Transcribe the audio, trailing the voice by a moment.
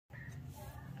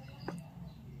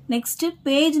Next,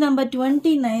 page number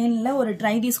 29 ஒரு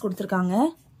try this கொடுத்திருக்காங்க.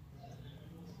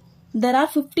 There are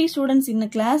 50 students in a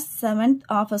class 7th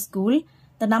of a school.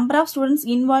 The number of students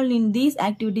involved in these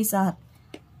activities are.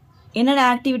 என்னென்ன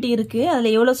activity இருக்கு,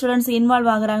 அதுல எவ்வளவு students involve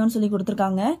ஆகுறாங்கன்னு சொல்லி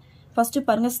கொடுத்திருக்காங்க. First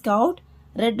பாருங்க, scout,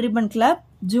 red ribbon club,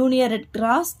 junior red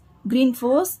cross, green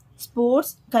force,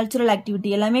 sports, cultural activity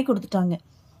எல்லாமே கொடுத்துட்டாங்க.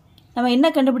 நம்ம என்ன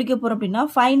கண்டுபிடிக்க போறோம் அப்படின்னா,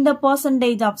 find the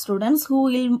percentage of students who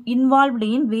involved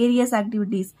in various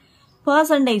activities.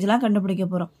 பர்சன்டேஜ்லாம் கண்டுபிடிக்க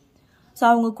போறோம். ஸோ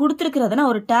அவங்க கொடுத்துருக்கிறத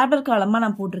நான் ஒரு டேப்லெட் காலமாக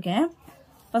நான் போட்டிருக்கேன்.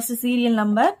 ஃபர்ஸ்ட் சீரியல்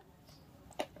நம்பர்,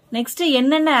 நெக்ஸ்ட்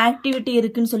என்னென்ன ஆக்டிவிட்டி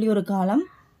இருக்குன்னு சொல்லி ஒரு காலம்,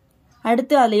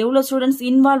 அடுத்து அதில் எவ்வளோ ஸ்டூடெண்ட்ஸ்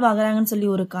இன்வால்வ் ஆகுறாங்கன்னு சொல்லி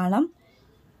ஒரு காலம்,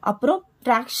 அப்புறம்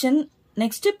ஃப்ராக்ஷன்,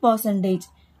 நெக்ஸ்ட் பர்சன்டேஜ்.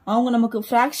 அவங்க நமக்கு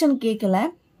ஃப்ராக்ஷன் கேட்கல,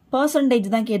 பர்சன்டேஜ்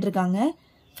தான் கேட்டிருக்காங்க.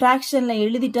 ஃப்ராக்ஷன்ல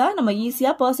எழுதிட்டா நம்ம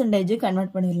ஈஸியா பர்சன்டேஜ்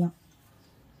கன்வெர்ட் பண்ணிடலாம்.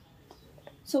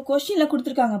 ஸோ கொஸ்டின்ல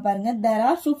கொடுத்துருக்காங்க பாருங்க, தேர்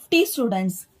ஆர் 50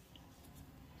 ஸ்டூடெண்ட்ஸ்.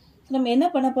 நம்ம என்ன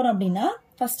பண்ண போறோம் அப்படின்னா,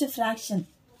 ஃபர்ஸ்ட் ஃப்ராக்ஷன்.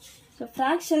 ஸோ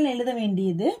ஃப்ராக்ஷன்ல எழுத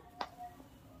வேண்டியது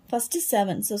ஃபர்ஸ்ட்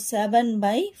 7. ஸோ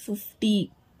 7/50.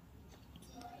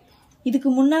 இதுக்கு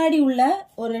முன்னாடி உள்ள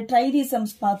ஒரு ட்ரை தி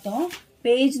சம்ஸ் பார்த்தோம்,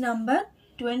 பேஜ் நம்பர்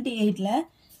 28ல.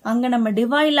 அங்க நம்ம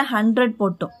டிவைட்ல 100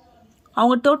 போட்டோம்.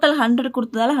 அவங்க டோட்டல் 100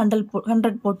 கொடுத்ததால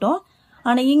 100 போட்டோம்.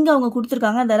 ஆனா இங்க அவங்க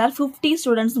கொடுத்துருக்காங்க there are 50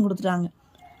 ஸ்டூடெண்ட்ஸ் கொடுத்துட்டாங்க.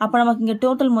 அப்ப நமக்கு இங்க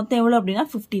டோட்டல் மொத்தம் எவ்வளவு அப்படின்னா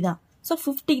 50 தான். ஸோ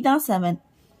 50 தான் 7.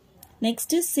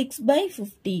 நெக்ஸ்ட்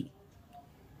 6/50,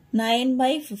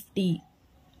 9/50,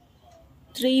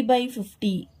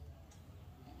 3/50,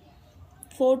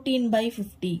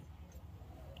 14/50,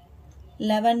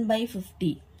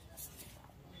 11/50.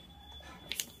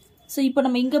 ஸோ இப்போ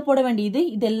நம்ம இங்க போட வேண்டியது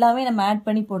இது எல்லாமே நம்ம ஆட்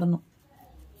பண்ணி போடணும்.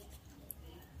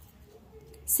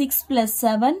 6 +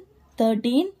 7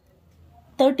 13,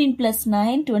 13 +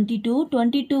 9 22,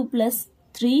 22 +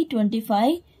 3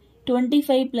 25,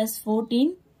 25 + 14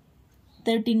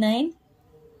 39,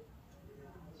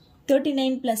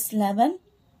 39 + 11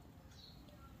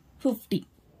 50.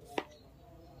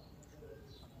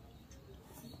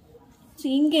 ஸோ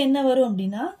இங்க என்ன வரும்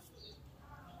அப்படின்னா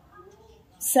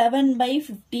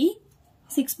 7/50,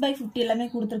 6/50 எல்லாமே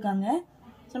கொடுத்துருக்காங்க.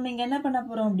 ஸோ நம்ம இங்க என்ன பண்ண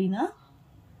போறோம் அப்படின்னா,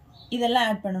 இதெல்லாம்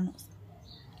ஆட் பண்ணணும்.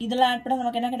 இதெல்லாம் ஆட் பண்ணா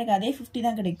நமக்கு என்ன கிடைக்கும், அதே 50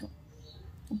 தான் கிடைக்கும்.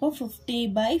 அப்போ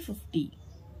 50/50.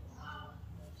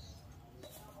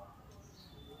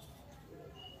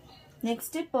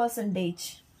 Next percentage.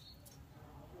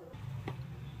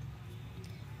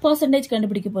 பர்சன்டேஜ்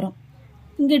கண்டுபிடிக்க போறோம்.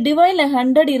 இங்க டிவைட்ல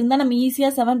 100 இருந்தா நம்ம ஈஸியா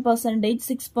 7%,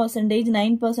 6%,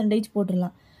 9%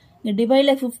 போட்டுடலாம். இங்க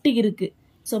டிவைட்ல 50 இருக்கு.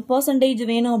 ஸோ பர்சன்டேஜ்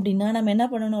வேணும் அப்படின்னா நம்ம என்ன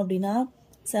பண்ணணும் அப்படின்னா,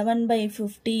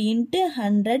 7/50 into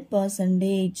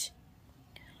 100%.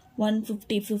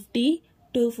 150, 50,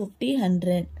 250,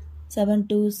 100. 7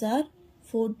 2s are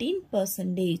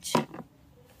 14%.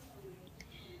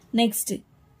 Next,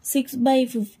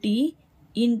 6/50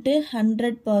 into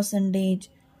 100%.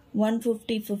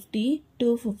 150, 50,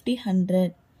 250,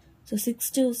 100. So 6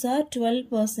 2s are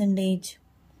 12%.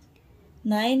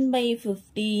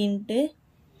 9/50 into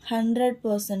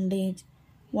 100%.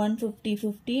 150,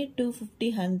 50, 250,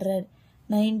 100.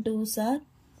 9 2s are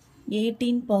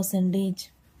 18%.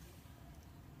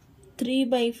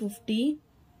 3/50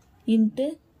 into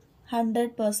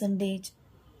 100%.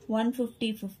 150,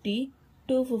 50,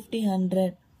 250,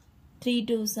 100. 3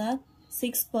 2s are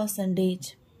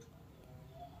 6%.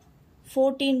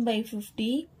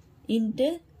 14/50 into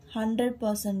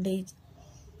 100%.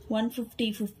 150,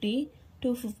 50,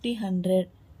 250, 100.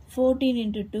 14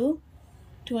 into 2,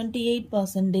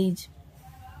 28%.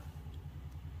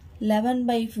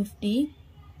 11/50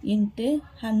 into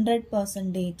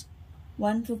 100%.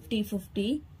 150, 50,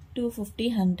 250,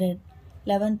 100.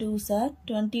 11 2s are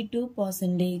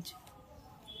 22%.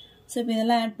 So இப்போ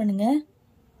இதெல்லாம் ஆட் பண்ணுங்க.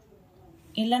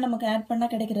 எல்லாம் நமக்கு ஆட் பண்ணா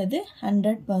கிடைக்கிறது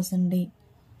 100%.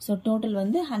 ஸோ டோட்டல்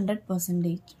வந்து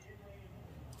 100%.